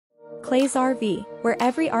Clay's RV, where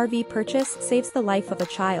every RV purchase saves the life of a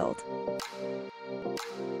child.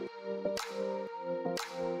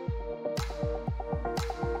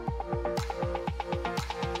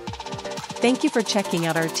 Thank you for checking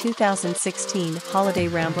out our 2016 Holiday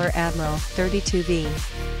Rambler Admiral 32V.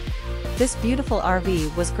 This beautiful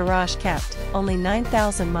RV was garage kept, only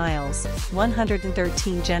 9,000 miles,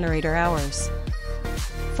 113 generator hours.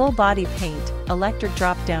 Full body paint, electric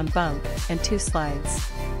drop-down bunk, and 2 slides.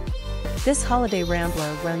 This Holiday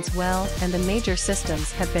Rambler runs well and the major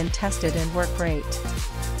systems have been tested and work great.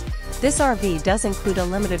 This RV does include a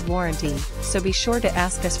limited warranty, so be sure to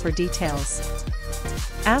ask us for details.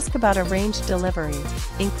 Ask about arranged delivery,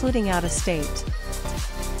 including out of state.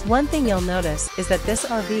 One thing you'll notice is that this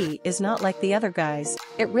RV is not like the other guys,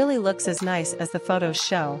 it really looks as nice as the photos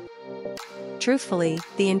show. Truthfully,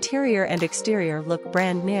 the interior and exterior look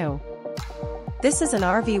brand new. This is an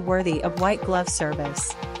RV worthy of white glove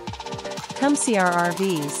service. Come see our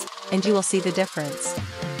RVs, and you will see the difference.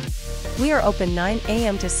 We are open 9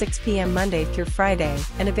 a.m. to 6 p.m. Monday through Friday,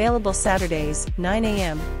 and available Saturdays, 9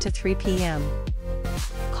 a.m. to 3 p.m.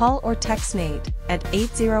 Call or text Nate at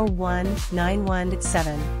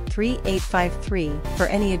 801-917-3853 for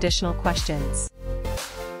any additional questions.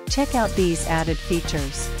 Check out these added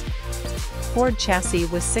features. Ford chassis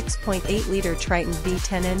with 6.8-liter Triton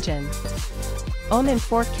V10 engine. Onan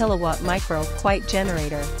 4-kilowatt micro-quiet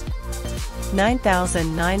generator.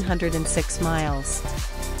 9,906 miles.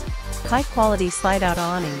 High-quality slide-out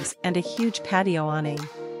awnings and a huge patio awning.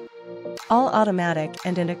 All automatic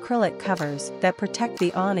and in acrylic covers that protect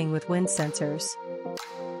the awning with wind sensors.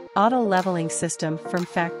 Auto leveling system from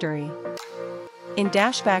factory.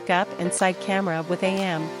 In-dash backup and side camera with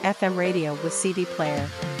AM/FM radio with CD player.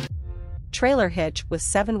 Trailer hitch with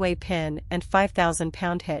 7-way pin and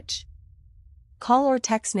 5,000-pound hitch. Call or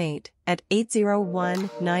text Nate at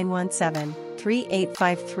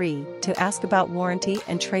 801-917-3853 to ask about warranty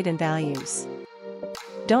and trade-in values.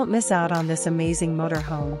 Don't miss out on this amazing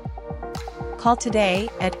motorhome. Call today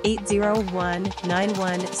at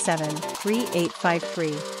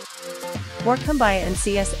 801-917-3853. Or come by and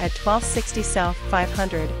see us at 1260 South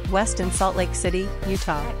 500 West in Salt Lake City,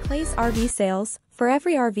 Utah. At Clay's RV Sales, for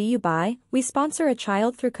every RV you buy, we sponsor a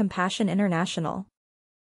child through Compassion International.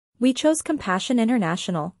 We chose Compassion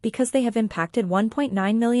International because they have impacted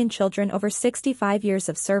 1.9 million children over 65 years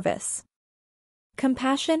of service.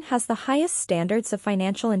 Compassion has the highest standards of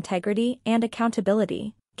financial integrity and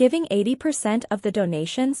accountability, giving 80% of the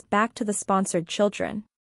donations back to the sponsored children.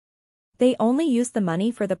 They only use the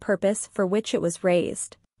money for the purpose for which it was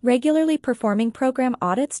raised, regularly performing program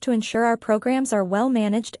audits to ensure our programs are well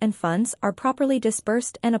managed and funds are properly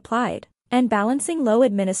dispersed and applied, and balancing low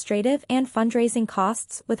administrative and fundraising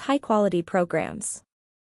costs with high-quality programs.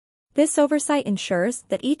 This oversight ensures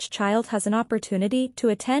that each child has an opportunity to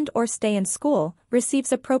attend or stay in school,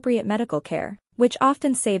 receives appropriate medical care, which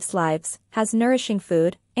often saves lives, has nourishing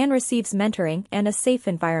food, and receives mentoring and a safe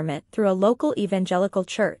environment through a local evangelical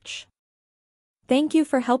church. Thank you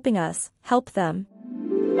for helping us help them.